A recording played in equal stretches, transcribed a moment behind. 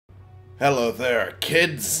Hello there,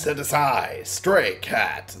 kids. It is I, Stray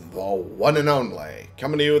Cat, the one and only,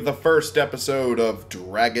 coming to you with the first episode of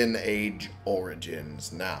Dragon Age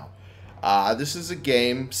Origins. Now, this is a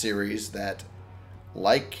game series that,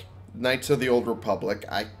 like Knights of the Old Republic,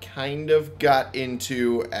 I kind of got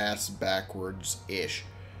into ass backwards-ish.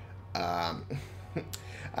 I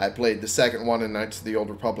played the second one in Knights of the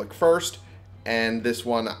Old Republic first, and this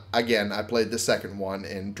one, again, I played the second one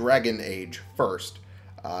in Dragon Age first.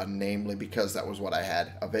 Namely because that was what I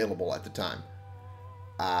had available at the time.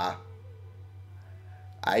 I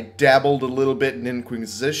dabbled a little bit in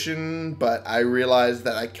Inquisition, but I realized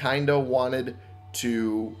that I kind of wanted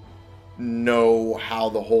to know how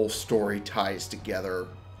the whole story ties together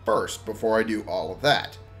first before I do all of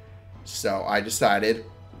that. So I decided,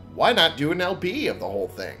 why not do an LP of the whole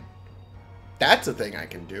thing? That's a thing I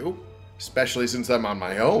can do, especially since I'm on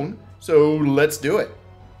my own, so let's do it.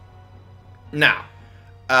 Now,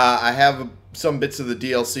 I have some bits of the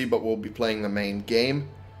DLC, but we'll be playing the main game.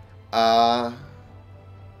 Yeah,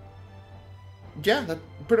 that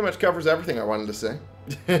pretty much covers everything I wanted to say.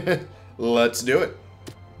 Let's do it.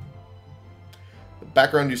 The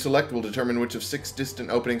background you select will determine which of 6 distant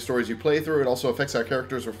opening stories you play through. It also affects how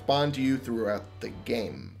characters respond to you throughout the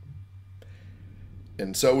game.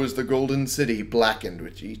 And so is the Golden City blackened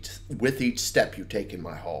with each step you take in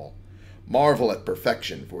my hall. Marvel at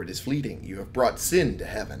perfection, for it is fleeting. You have brought sin to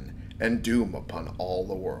heaven, and doom upon all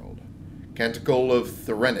the world. Canticle of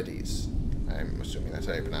Therenities. I'm assuming that's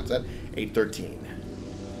how you pronounce that. 813.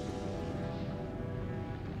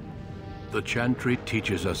 The chantry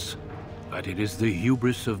teaches us that it is the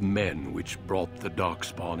hubris of men which brought the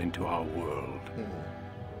Darkspawn into our world.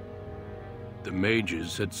 The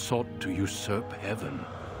mages had sought to usurp heaven,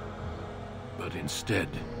 but instead,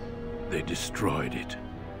 they destroyed it.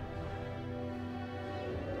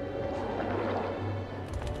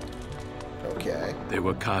 Okay. They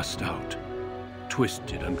were cast out,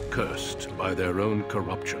 twisted and cursed by their own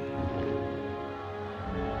corruption.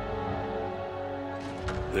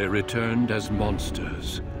 They returned as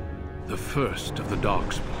monsters, the first of the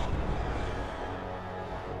Darkspawn.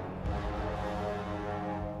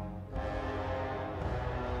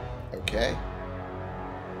 Okay.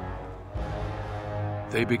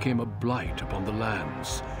 They became a blight upon the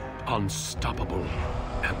lands, unstoppable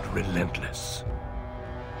and relentless.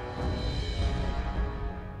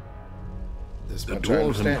 The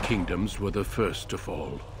Dwarven kingdoms were the first to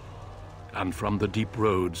fall, and from the deep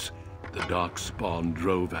roads, the Darkspawn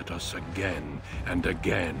drove at us again and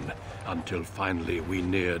again, until finally we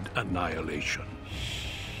neared annihilation.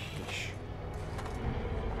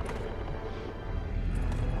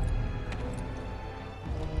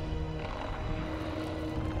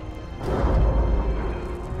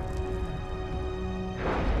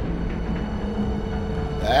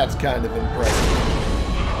 That's kind of impressive.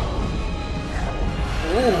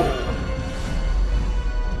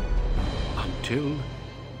 Until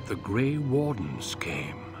the Grey Wardens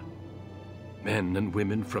came. Men and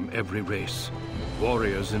women from every race,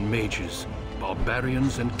 warriors and mages,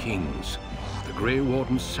 barbarians and kings. The Grey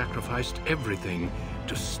Wardens sacrificed everything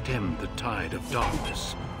to stem the tide of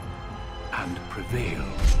darkness and prevailed.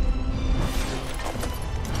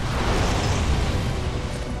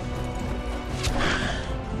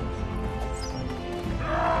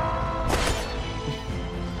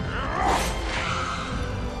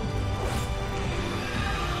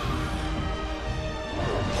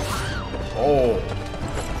 Oh.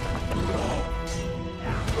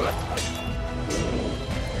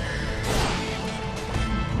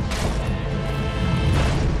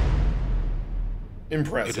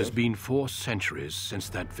 Impressive. It has been 4 centuries since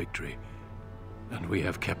that victory, and we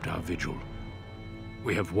have kept our vigil.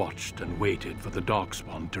 We have watched and waited for the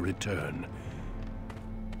Darkspawn to return.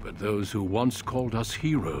 But those who once called us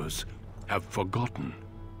heroes have forgotten.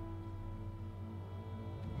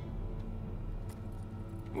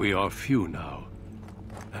 We are few now,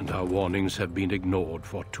 and our warnings have been ignored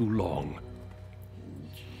for too long.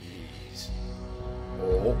 Jeez.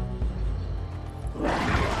 Oh.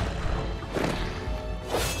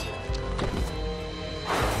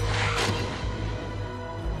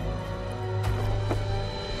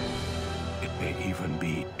 It may even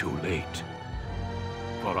be too late,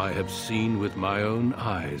 for I have seen with my own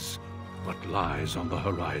eyes what lies on the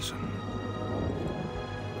horizon.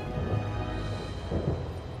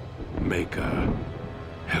 Maker,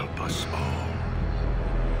 help us all.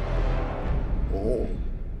 Oh.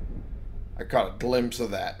 I caught a glimpse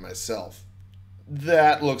of that myself.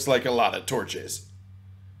 That looks like a lot of torches.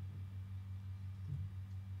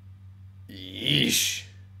 Yeesh.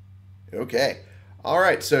 Okay.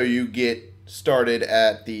 Alright, so you get started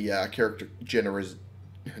at the character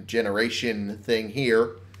generation thing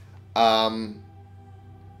here. I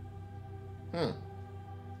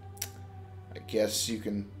guess you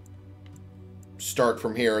can start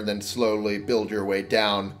from here and then slowly build your way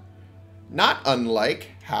down. Not unlike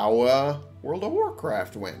how World of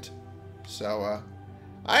Warcraft went. So,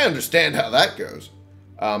 I understand how that goes.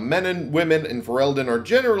 Men and women in Ferelden are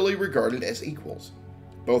generally regarded as equals.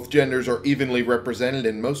 Both genders are evenly represented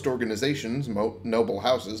in most organizations, noble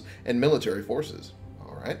houses, and military forces.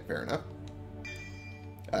 Alright, fair enough.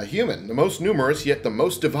 Human, the most numerous yet the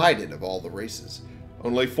most divided of all the races.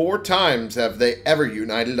 Only 4 times have they ever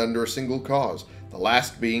united under a single cause, the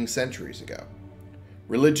last being centuries ago.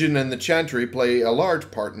 Religion and the chantry play a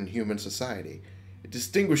large part in human society. It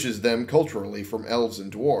distinguishes them culturally from elves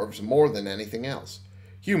and dwarves more than anything else.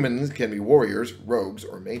 Humans can be warriors, rogues,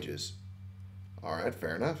 or mages. Alright,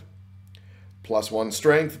 fair enough. +1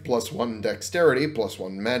 strength, +1 dexterity,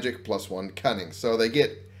 +1 magic, +1 cunning. So they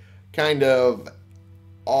get kind of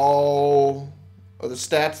all of the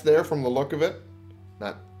stats there from the look of it.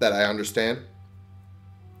 Not that I understand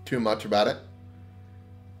too much about it.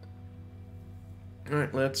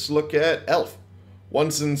 Alright, let's look at elf.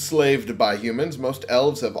 Once enslaved by humans, most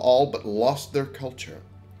elves have all but lost their culture,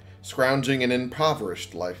 scrounging an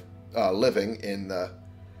impoverished life, living in the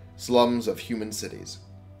slums of human cities.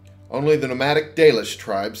 Only the nomadic Dalish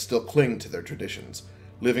tribes still cling to their traditions,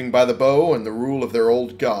 living by the bow and the rule of their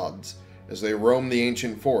old gods, as they roam the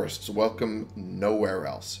ancient forests, welcome nowhere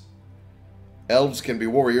else. Elves can be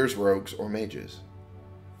warriors, rogues, or mages.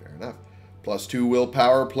 Fair enough. +2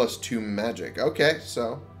 willpower, +2 magic. Okay,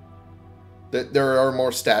 so there are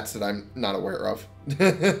more stats that I'm not aware of.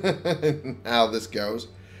 How this goes.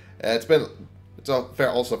 It's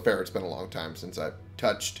also fair. It's been a long time since I've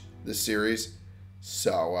touched this series,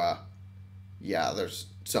 so yeah, there's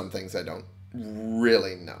some things I don't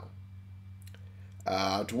really know.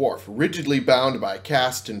 Dwarf, rigidly bound by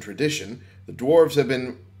caste and tradition, the dwarves have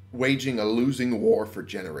been waging a losing war for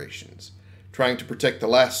generations, trying to protect the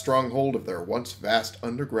last stronghold of their once vast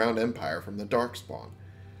underground empire from the Darkspawn.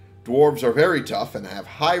 Dwarves are very tough and have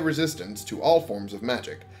high resistance to all forms of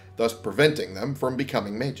magic, thus preventing them from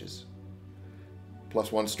becoming mages.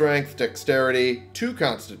 +1 strength, dexterity, 2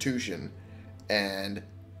 constitution, and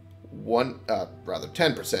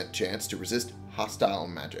 10% chance to resist hostile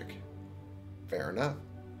magic. Fair enough.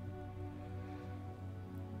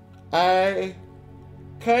 I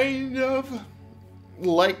kind of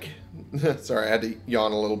like... Sorry, I had to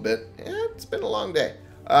yawn a little bit. It's been a long day.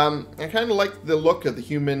 I kind of like the look of the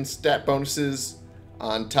human stat bonuses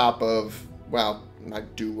on top of... Well, I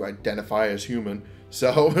do identify as human,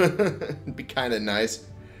 so it'd be kind of nice.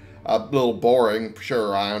 A little boring,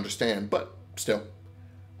 sure, I understand, but still.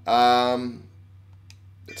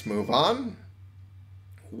 Let's move on.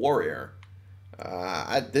 Warrior.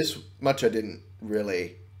 This much I didn't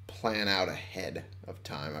really plan out ahead of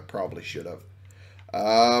time. I probably should have.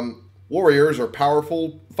 Warriors are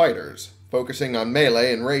powerful fighters, focusing on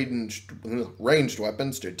melee and ranged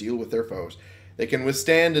weapons to deal with their foes. They can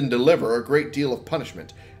withstand and deliver a great deal of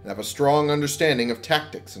punishment, and have a strong understanding of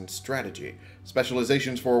tactics and strategy.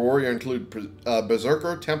 Specializations for a warrior include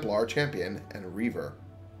Berserker, Templar, Champion, and Reaver.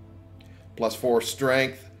 +4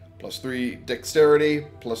 strength, +3 dexterity,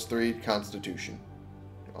 +3 constitution.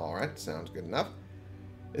 Alright, sounds good enough.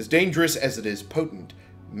 As dangerous as it is potent,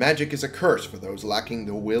 magic is a curse for those lacking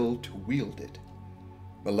the will to wield it.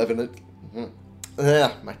 Malevolent...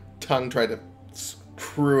 my tongue tried to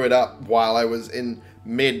screw it up while I was in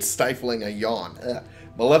mid-stifling a yawn.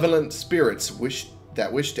 Malevolent spirits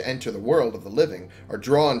that wish to enter the world of the living are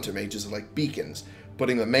drawn to mages like beacons,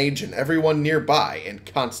 putting the mage and everyone nearby in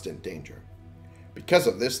constant danger. Because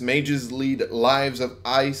of this, mages lead lives of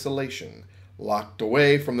isolation, locked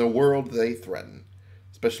away from the world they threaten.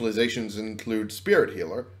 Specializations include Spirit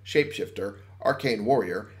Healer, Shapeshifter, Arcane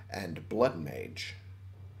Warrior, and Blood Mage.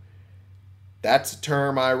 That's a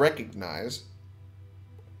term I recognize.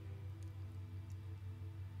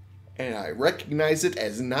 And I recognize it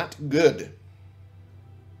as not good.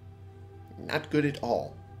 Not good at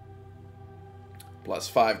all.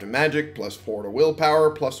 +5 to magic, +4 to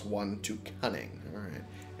willpower, +1 to cunning. Alright.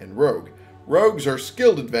 And rogue. Rogues are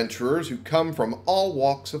skilled adventurers who come from all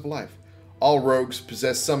walks of life. All rogues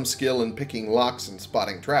possess some skill in picking locks and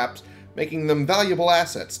spotting traps, making them valuable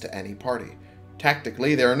assets to any party.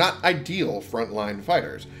 Tactically, they are not ideal frontline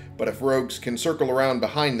fighters, but if rogues can circle around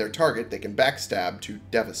behind their target, they can backstab to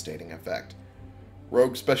devastating effect.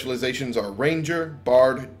 Rogue specializations are Ranger,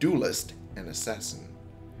 Bard, Duelist, and Assassin.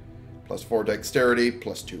 +4 dexterity,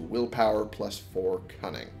 +2 willpower, +4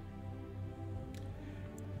 cunning.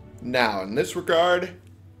 Now, in this regard...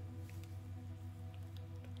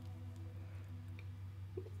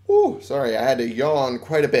 Ooh, sorry, I had to yawn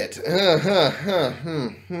quite a bit. Let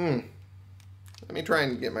me try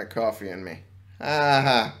and get my coffee in me.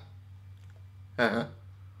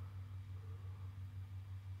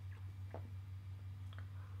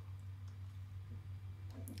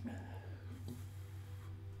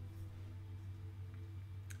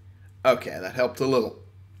 Okay, that helped a little.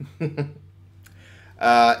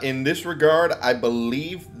 In this regard, I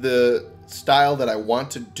believe the style that I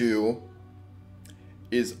want to do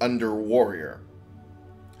is under warrior.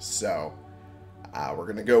 So, we're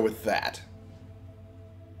going to go with that.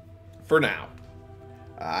 For now.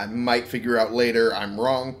 I might figure out later I'm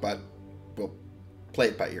wrong, but we'll play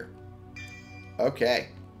it by ear. Okay.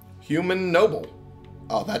 Human noble.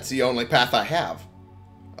 Oh, that's the only path I have.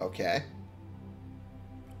 Okay.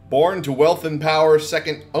 Born to wealth and power,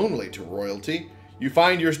 second only to royalty, you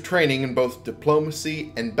find your training in both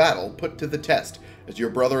diplomacy and battle put to the test as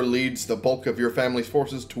your brother leads the bulk of your family's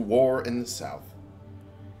forces to war in the south.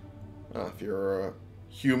 If you're a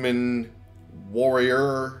human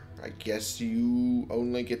warrior, I guess you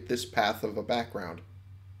only get this path of a background.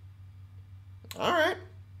 Alright.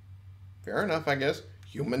 Fair enough, I guess.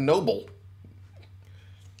 Human noble.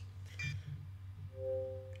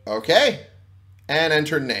 Okay. And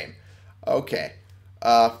enter name. Okay.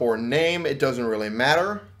 For name, it doesn't really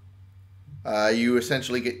matter. You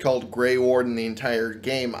essentially get called Grey Warden the entire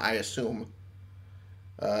game, I assume.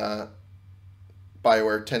 Bioware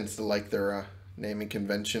tends to like their naming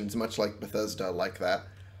conventions, much like Bethesda like that.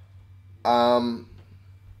 I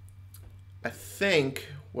think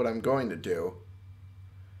what I'm going to do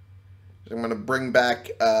is I'm going to bring back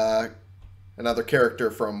another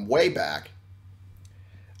character from way back.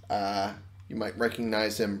 You might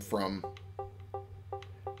recognize him from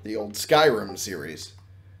the old Skyrim series.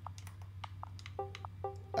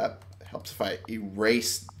 Helps if I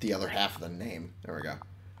erase the other half of the name. There we go.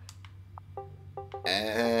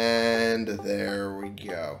 And there we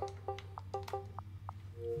go.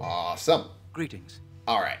 Awesome. Greetings.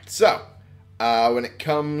 Alright, so, when it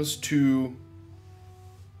comes to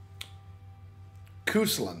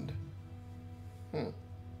Kusland.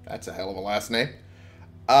 That's a hell of a last name.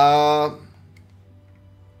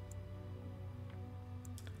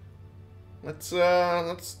 Let's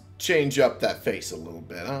change up that face a little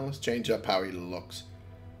bit. Let's change up how he looks.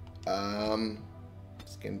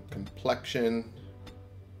 Skin complexion.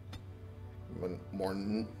 More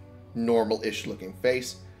normal-ish looking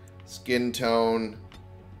face. Skin tone.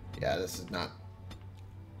 Yeah, this is not...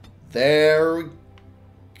 There we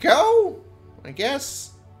go, I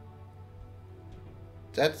guess.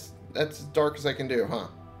 That's as dark as I can do, huh?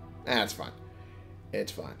 That's fine.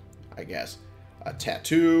 It's fine, I guess.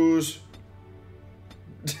 Tattoos.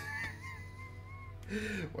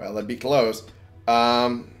 Well, that'd be close.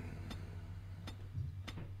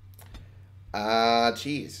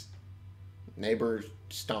 Geez. Neighbor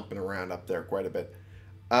stomping around up there quite a bit.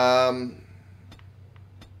 Yeah,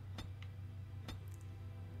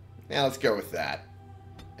 let's go with that.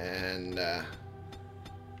 And,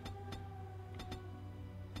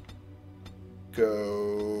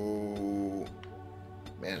 go...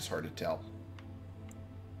 Man, it's hard to tell.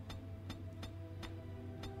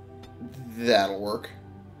 That'll work.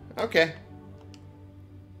 Okay.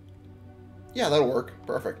 Yeah, that'll work.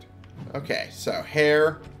 Perfect. Okay, so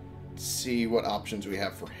hair. Let's see what options we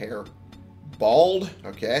have for hair. Bald.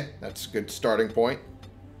 Okay, that's a good starting point.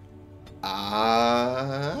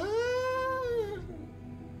 Not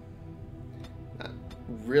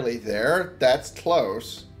really there. That's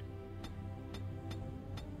close.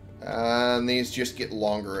 And these just get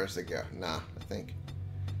longer as they go. Nah, I think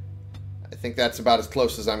that's about as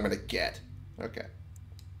close as I'm going to get. Okay.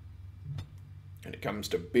 When it comes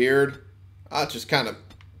to beard, it just kind of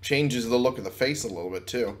changes the look of the face a little bit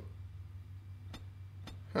too.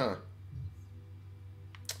 Huh.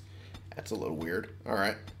 That's a little weird.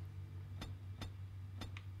 Alright.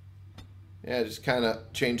 Yeah, it just kind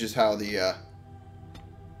of changes how the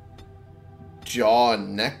jaw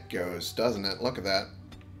and neck goes, doesn't it? Look at that.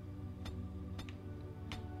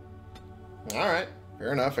 Alright.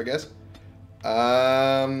 Fair enough, I guess.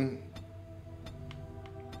 How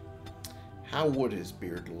would his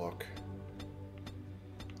beard look?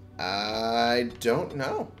 I don't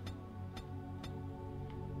know.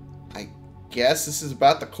 I guess this is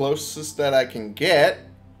about the closest that I can get.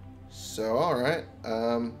 So, alright.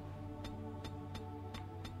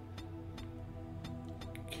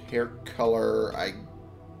 Hair color, I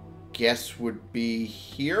guess, would be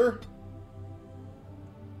here.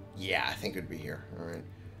 Yeah, I think it would be here. Alright.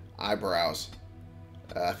 Eyebrows.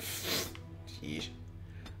 Geez.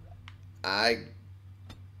 I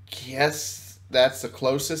guess that's the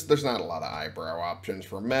closest. There's not a lot of eyebrow options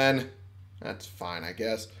for men. That's fine, I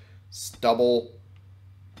guess. Stubble.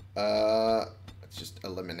 Let's just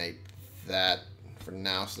eliminate that for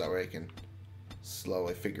now so that way I can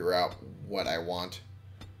slowly figure out what I want.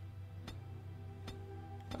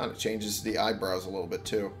 Oh, and it changes the eyebrows a little bit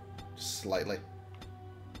too. Slightly.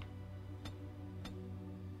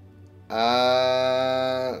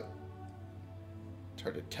 It's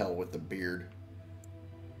hard to tell with the beard.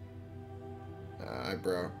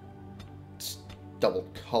 Eyebrow. It's double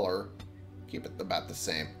color. Keep it about the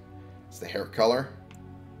same. It's the hair color.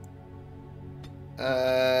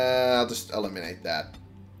 I'll just eliminate that.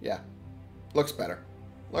 Yeah. Looks better.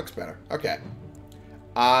 Looks better. Okay.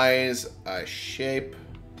 Eyes, shape.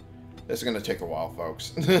 This is going to take a while,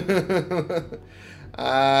 folks.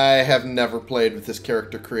 I have never played with this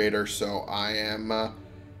character creator, so I am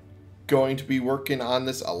going to be working on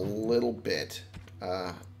this a little bit.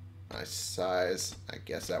 Eye size, I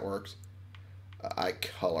guess that works. Eye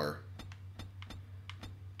color.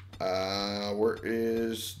 Where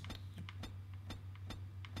is...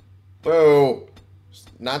 Boo! It's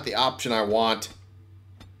not the option I want.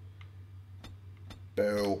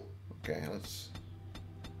 Boo. Okay, let's...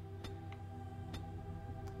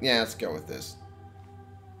 Yeah, let's go with this.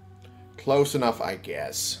 Close enough, I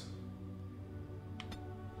guess.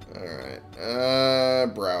 Alright.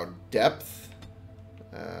 Brow depth.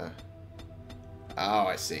 Oh,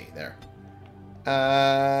 I see. There.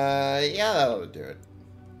 Yeah, that'll do it.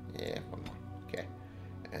 Yeah, one more. Okay.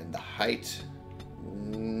 And the height.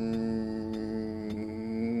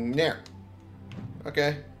 There.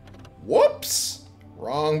 Okay. Whoops!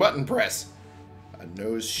 Wrong button press. A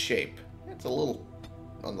nose shape. It's a little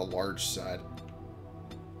on the large side.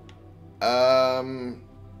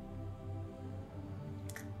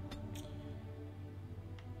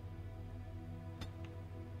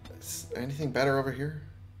 Is anything better over here?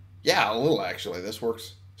 Yeah, a little actually. This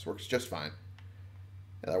works. This works just fine.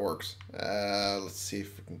 Yeah, that works. Let's see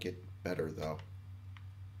if we can get better though.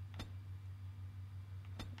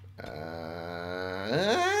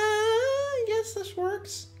 I guess this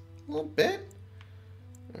works a little bit.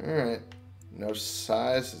 All right. No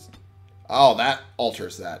size. Oh, that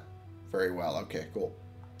alters that very well. Okay, cool.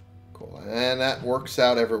 Cool. And that works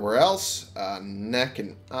out everywhere else. Neck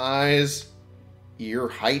and eyes. Ear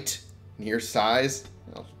height. And ear size.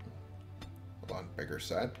 Oh, hold on, bigger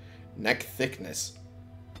side. Neck thickness.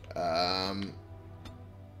 Alright,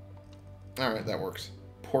 that works.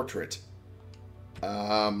 Portrait.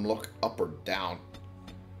 Look up or down.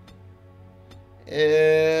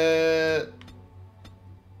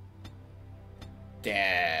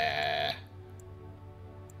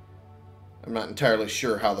 I'm not entirely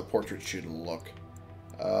sure how the portrait should look.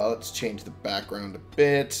 Let's change the background a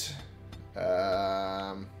bit.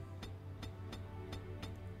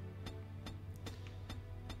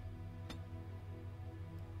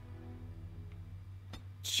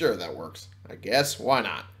 Sure, that works. I guess. Why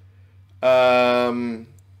not?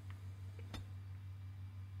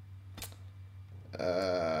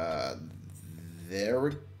 There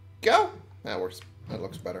we go. That works. That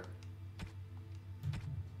looks better.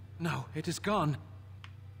 No, it is gone.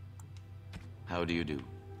 How do you do?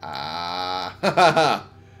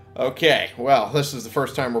 Okay, well, this is the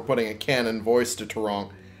first time we're putting a canon voice to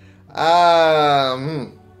Tarong.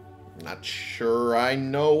 Not sure I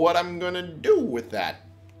know what I'm gonna do with that.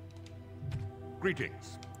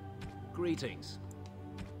 Greetings. Greetings.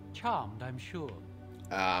 Charmed, I'm sure.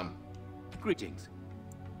 Greetings.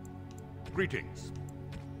 Greetings.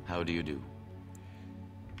 How do you do?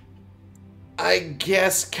 I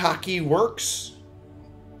guess cocky works.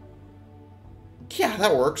 Yeah,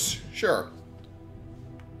 that works. Sure.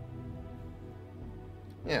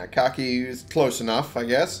 Yeah, cocky is close enough, I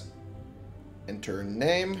guess. Enter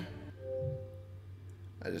name.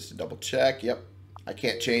 I just double check. Yep. I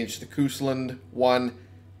can't change the Koosland one.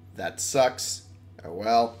 That sucks. Oh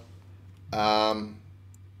well. Go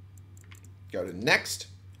to next.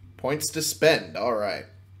 Points to spend. Alright.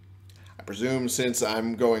 I presume since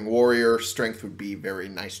I'm going warrior, strength would be very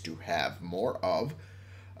nice to have more of.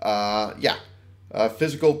 Yeah.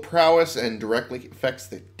 Physical prowess and directly affects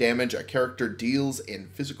the damage a character deals in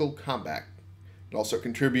physical combat. It also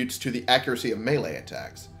contributes to the accuracy of melee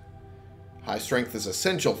attacks. High strength is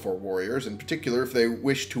essential for warriors, in particular if they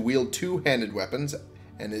wish to wield two-handed weapons,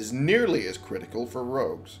 and is nearly as critical for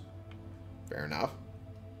rogues. Fair enough.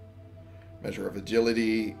 Measure of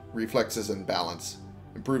agility, reflexes, and balance.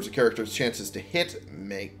 Improves a character's chances to hit,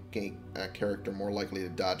 making a character more likely to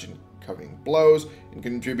dodge and covering blows and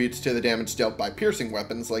contributes to the damage dealt by piercing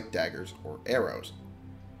weapons like daggers or arrows.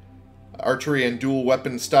 Archery and dual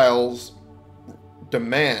weapon styles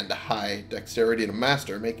demand high dexterity to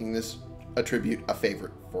master, making this attribute a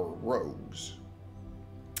favorite for rogues.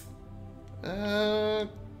 Let's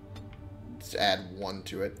add 1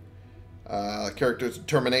 to it. Character's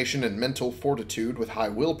determination and mental fortitude. With high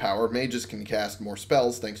willpower, mages can cast more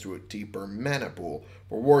spells thanks to a deeper mana pool.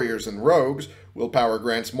 For warriors and rogues, willpower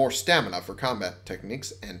grants more stamina for combat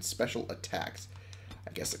techniques and special attacks.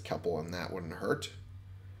 I guess a couple on that wouldn't hurt.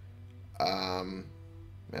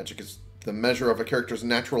 Magic is the measure of a character's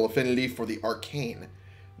natural affinity for the arcane.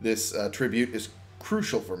 This attribute is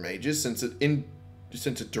crucial for mages since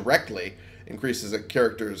it directly increases a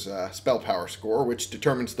character's spell power score, which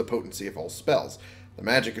determines the potency of all spells. The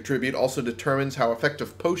magic attribute also determines how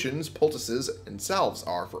effective potions, poultices, and salves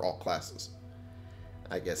are for all classes.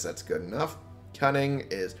 I guess that's good enough. Cunning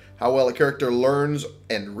is how well a character learns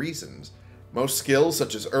and reasons. Most skills,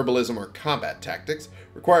 such as herbalism or combat tactics,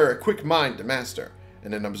 require a quick mind to master,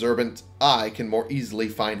 and an observant eye can more easily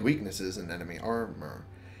find weaknesses in enemy armor.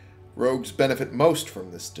 Rogues benefit most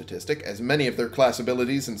from this statistic, as many of their class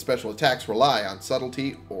abilities and special attacks rely on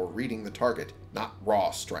subtlety or reading the target, not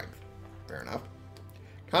raw strength. Fair enough.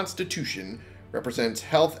 Constitution represents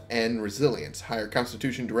health and resilience. Higher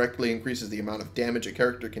constitution directly increases the amount of damage a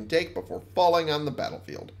character can take before falling on the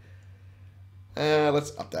battlefield.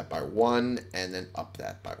 Let's up that by 1, and then up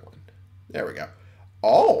that by 1. There we go.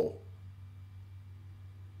 Oh!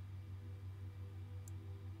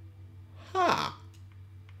 Ha!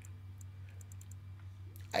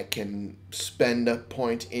 I can spend a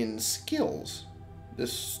point in skills.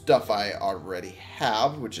 This stuff I already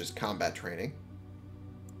have, which is combat training.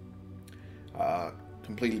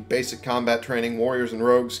 Completely basic combat training. Warriors and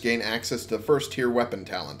rogues gain access to the first tier weapon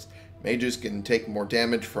talents. Mages can take more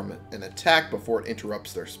damage from an attack before it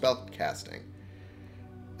interrupts their spell casting.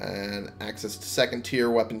 And access to second tier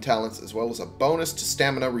weapon talents, as well as a bonus to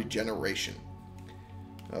stamina regeneration.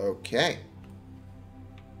 Okay.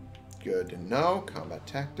 Good to know. Combat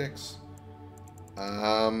tactics.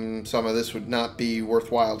 Some of this would not be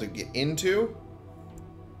worthwhile to get into.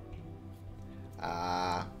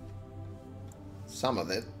 Some of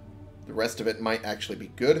it. The rest of it might actually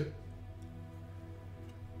be good.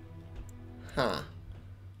 Huh.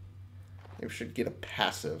 Maybe we should get a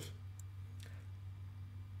passive.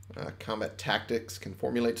 Combat tactics can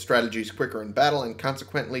formulate strategies quicker in battle and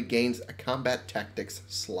consequently gains a combat tactics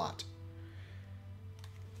slot.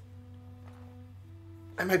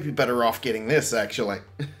 I might be better off getting this, actually.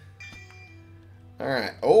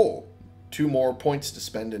 Alright. Oh, 2 more points to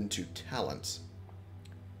spend into talents.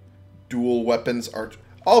 Dual weapons are...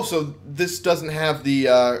 Also, this doesn't have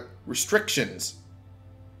the restrictions.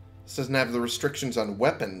 This doesn't have the restrictions on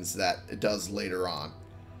weapons that it does later on.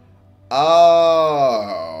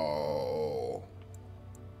 Oh.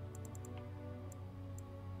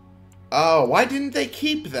 Oh, why didn't they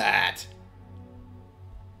keep that?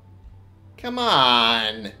 Come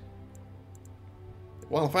on.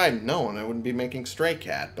 Well, if I had known, I wouldn't be making Stray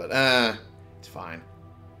Cat, but, it's fine.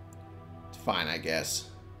 It's fine, I guess.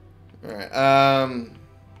 Alright,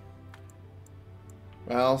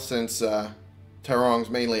 well, since, Tyrong's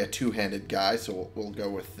mainly a two-handed guy, so we'll go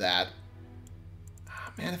with that.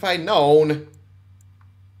 Oh, man, if I had known.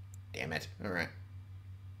 Damn it. Alright.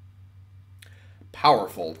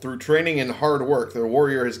 Powerful. Through training and hard work, the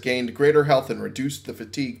warrior has gained greater health and reduced the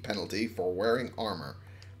fatigue penalty for wearing armor.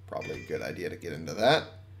 Probably a good idea to get into that.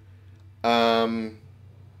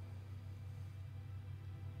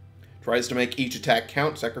 Tries to make each attack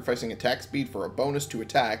count, sacrificing attack speed for a bonus to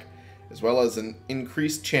attack, as well as an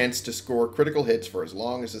increased chance to score critical hits for as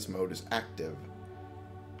long as this mode is active.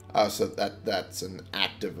 So that's an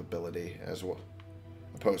active ability as well,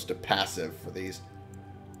 opposed to passive for these.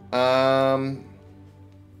 Might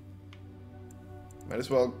as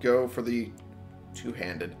well go for the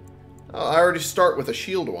two-handed. Oh, I already start with a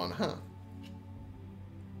shield one, huh?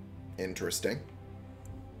 Interesting.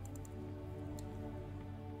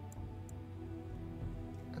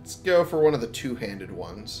 Let's go for one of the two-handed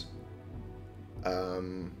ones.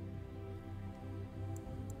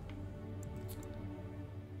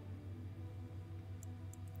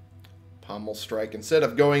 Pommel strike. Instead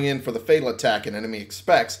of going in for the fatal attack an enemy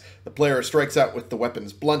expects, the player strikes out with the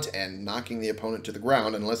weapon's blunt end, knocking the opponent to the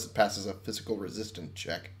ground unless it passes a physical resistance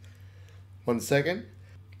check. 1 second.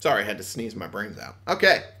 Sorry, I had to sneeze my brains out.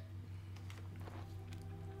 Okay.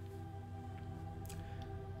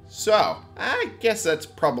 So, I guess that's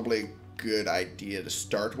probably a good idea to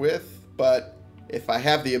start with, but if I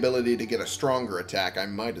have the ability to get a stronger attack, I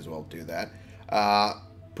might as well do that.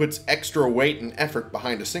 puts extra weight and effort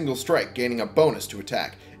behind a single strike, gaining a bonus to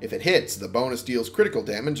attack. If it hits, the bonus deals critical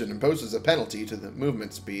damage and imposes a penalty to the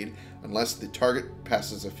movement speed unless the target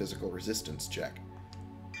passes a physical resistance check.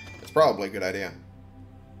 That's probably a good idea.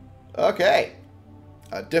 Okay.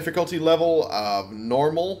 A difficulty level of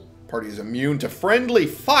normal. Party is immune to friendly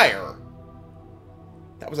fire.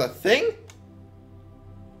 That was a thing?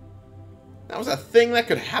 That was a thing that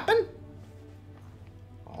could happen?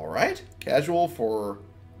 Alright. Casual for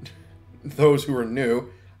those who are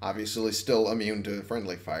new. Obviously still immune to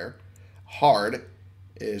friendly fire. Hard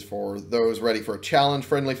is for those ready for a challenge.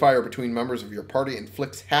 Friendly fire between members of your party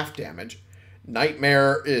inflicts half damage.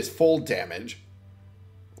 Nightmare is full damage.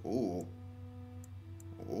 Ooh.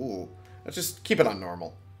 Ooh. Let's just keep it on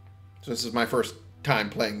normal. So this is my first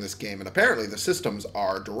time playing this game, and apparently the systems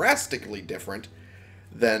are drastically different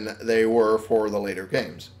than they were for the later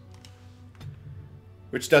games.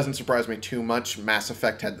 Which doesn't surprise me too much. Mass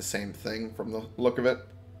Effect had the same thing from the look of it.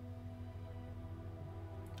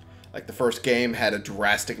 Like the first game had a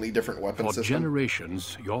drastically different weapon system. For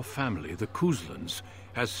generations, your family, the Kuzlans,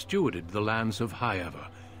 has stewarded the lands of Highever,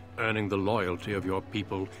 earning the loyalty of your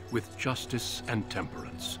people with justice and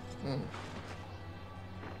temperance.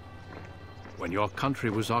 When your country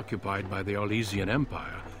was occupied by the Orlesian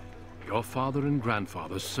Empire, your father and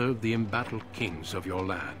grandfather served the embattled kings of your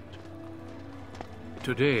land.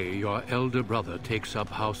 Today, your elder brother takes up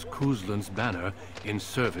House Kuzlan's banner in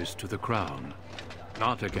service to the crown.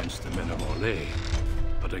 Not against the men of Orlais,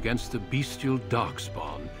 but against the bestial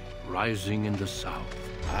darkspawn rising in the south.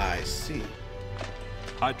 I see.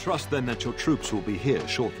 I trust then that your troops will be here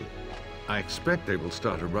shortly. I expect they will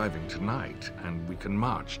start arriving tonight, and we can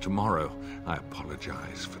march tomorrow. I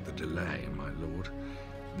apologize for the delay, my lord.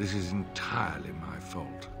 This is entirely my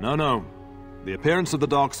fault. No. The appearance of the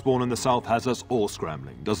Darkspawn in the south has us all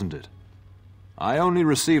scrambling, doesn't it? I only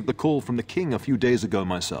received the call from the king a few days ago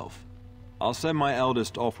myself. I'll send my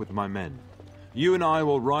eldest off with my men. You and I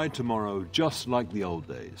will ride tomorrow just like the old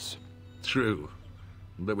days. True,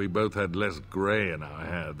 but we both had less grey in our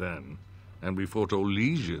hair then. And we fought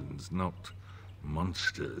Orlesians, not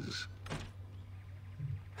monsters.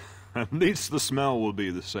 At least the smell will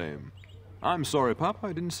be the same. I'm sorry, Pop,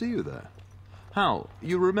 I didn't see you there. Hal,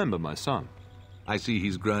 you remember my son? I see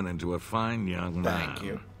he's grown into a fine young man. Thank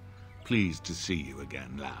you. Pleased to see you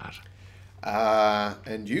again, lad.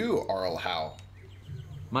 And you, Arl Howe.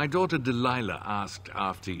 My daughter Delilah asked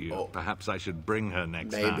after you. Oh. Perhaps I should bring her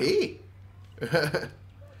next time. Maybe.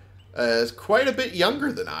 Is quite a bit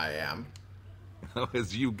younger than I am.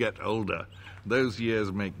 As you get older, those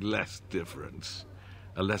years make less difference.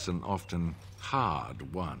 A lesson often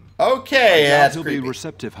hard won. Okay, that's he'll creepy. be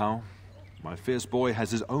receptive, Hal. My fierce boy has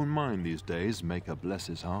his own mind these days, make her bless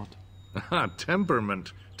his heart.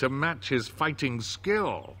 Temperament to match his fighting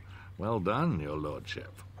skill. Well done, your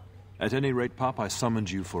lordship. At any rate, Pop, I summoned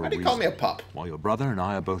you for Why a do reason. you call me a pup? While your brother and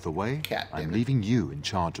I are both away, Cat, damn I'm it. leaving you in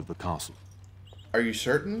charge of the castle. Are you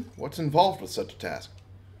certain? What's involved with such a task?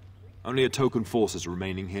 Only a token force is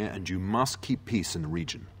remaining here, and you must keep peace in the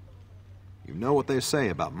region. You know what they say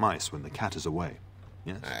about mice when the cat is away,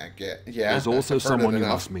 yes? I get, yeah. There's also I've heard someone it you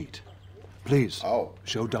enough. must meet. Please,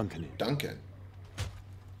 show Duncan in.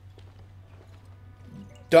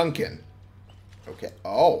 Duncan. Okay.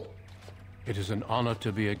 Oh. It is an honor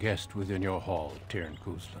to be a guest within your hall, Tyrn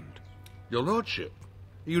Kuzland. Your lordship,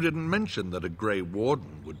 you didn't mention that a Grey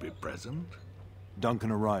Warden would be present. Duncan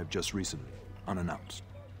arrived just recently, unannounced.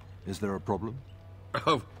 Is there a problem?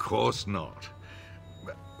 Of course not.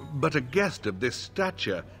 But a guest of this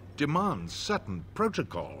stature demands certain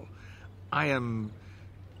protocol. I am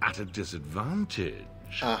at a disadvantage.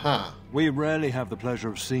 Uh-huh. We rarely have the pleasure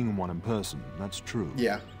of seeing one in person, that's true.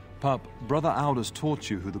 Yeah. Pup, Brother Aldous taught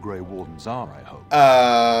you who the Grey Wardens are, I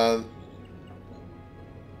hope.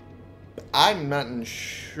 I'm not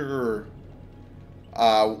sure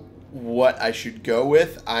what I should go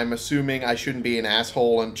with. I'm assuming I shouldn't be an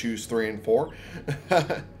asshole and choose 3 and 4.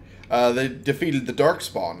 They defeated the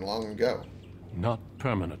Darkspawn long ago. Not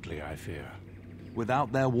permanently, I fear.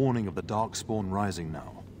 Without their warning of the Darkspawn rising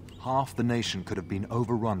now, half the nation could have been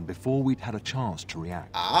overrun before we'd had a chance to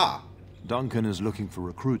react. Ah. Duncan is looking for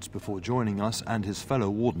recruits before joining us and his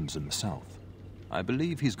fellow wardens in the south. I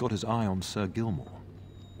believe he's got his eye on Sir Gilmore.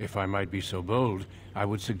 If I might be so bold, I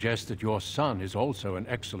would suggest that your son is also an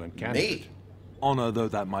excellent candidate. Me? Honor though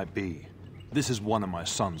that might be, this is one of my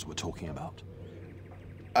sons we're talking about.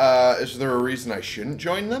 Is there a reason I shouldn't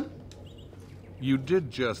join them? You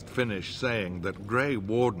did just finish saying that Grey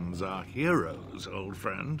Wardens are heroes, old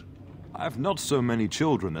friend. I've not so many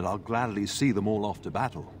children that I'll gladly see them all off to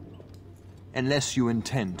battle. Unless you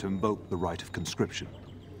intend to invoke the right of conscription.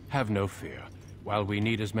 Have no fear. While we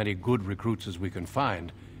need as many good recruits as we can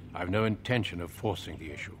find, I've no intention of forcing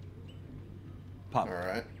the issue. Pup, All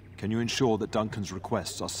right. can you ensure that Duncan's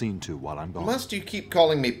requests are seen to while I'm gone? Must you keep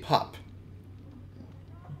calling me Pup?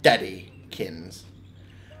 Daddykins.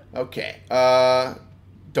 Okay.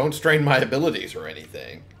 Don't strain my abilities or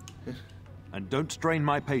anything. And don't strain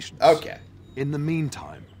my patience. Okay. In the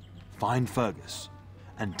meantime, find Fergus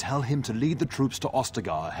and tell him to lead the troops to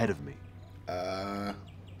Ostagar ahead of me.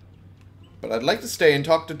 But I'd like to stay and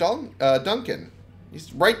talk to Duncan.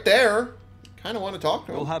 He's right there. Kind of want to talk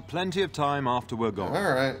to him. We'll have plenty of time after we're gone.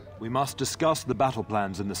 All right. We must discuss the battle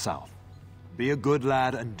plans in the south. Be a good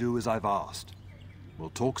lad and do as I've asked. We'll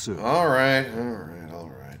talk soon. All right.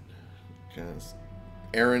 Because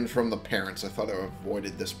errand from the parents. I thought I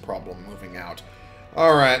avoided this problem moving out.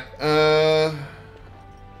 All right.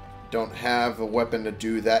 Don't have a weapon to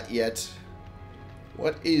do that yet.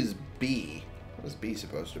 What is B? What is B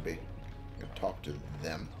supposed to be? I'm gonna talk to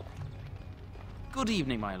them. Good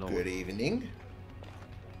evening, my lord. Good evening.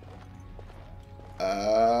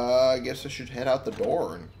 I guess I should head out the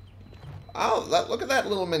door. And... oh, look at that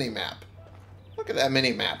little mini map. Look at that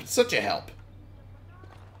mini map. It's such a help.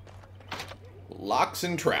 Locks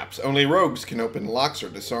and traps. Only rogues can open locks or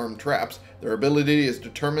disarm traps. Their ability is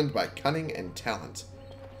determined by cunning and talent.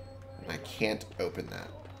 And I can't open that.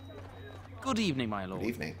 Good evening, my lord. Good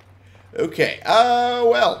evening. Okay.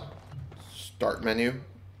 Well. Start menu.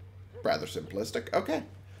 Rather simplistic. Okay.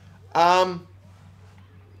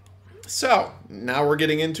 So, now we're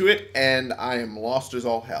getting into it, and I am lost as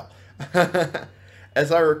all hell.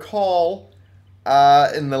 As I recall,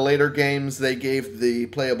 in the later games, they gave the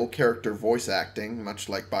playable character voice acting, much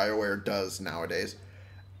like Bioware does nowadays.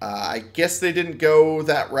 I guess they didn't go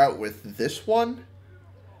that route with this one.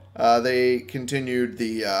 They continued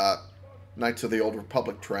the Knights of the Old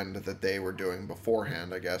Republic trend that they were doing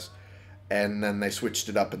beforehand, I guess. And then they switched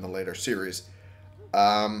it up in the later series.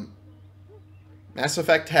 Mass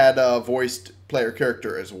Effect had a voiced player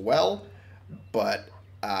character as well, but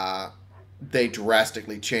they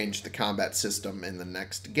drastically changed the combat system in the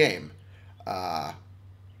next game.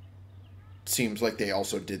 Seems like they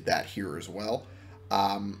also did that here as well.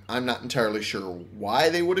 I'm not entirely sure why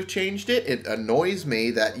they would have changed it. It annoys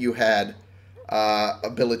me that you had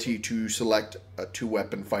ability to select a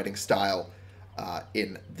two-weapon fighting style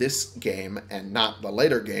in this game and not the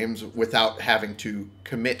later games without having to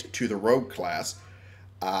commit to the rogue class.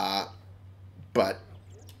 But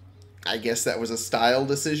I guess that was a style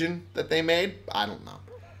decision that they made. I don't know.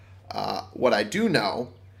 What I do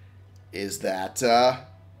know is that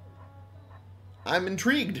I'm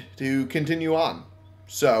intrigued to continue on.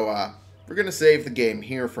 So we're going to save the game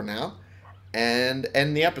here for now and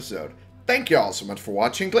end the episode. Thank you all so much for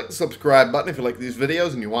watching. Click the subscribe button if you like these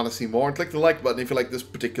videos and you want to see more. And click the like button if you like this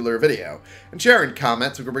particular video. And share in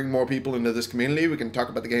comments. We can bring more people into this community. We can talk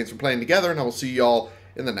about the games we're playing together. And I will see you all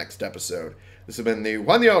in the next episode. This has been the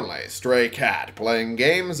one and only Stray Cat, playing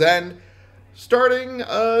games and starting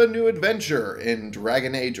a new adventure in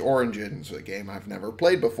Dragon Age Origins, a game I've never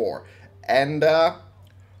played before. And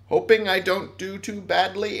hoping I don't do too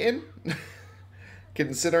badly in,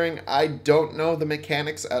 considering I don't know the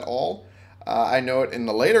mechanics at all. I know it in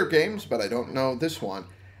the later games, but I don't know this one.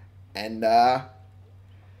 And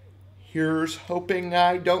here's hoping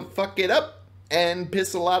I don't fuck it up and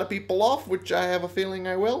piss a lot of people off, which I have a feeling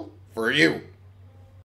I will, for you.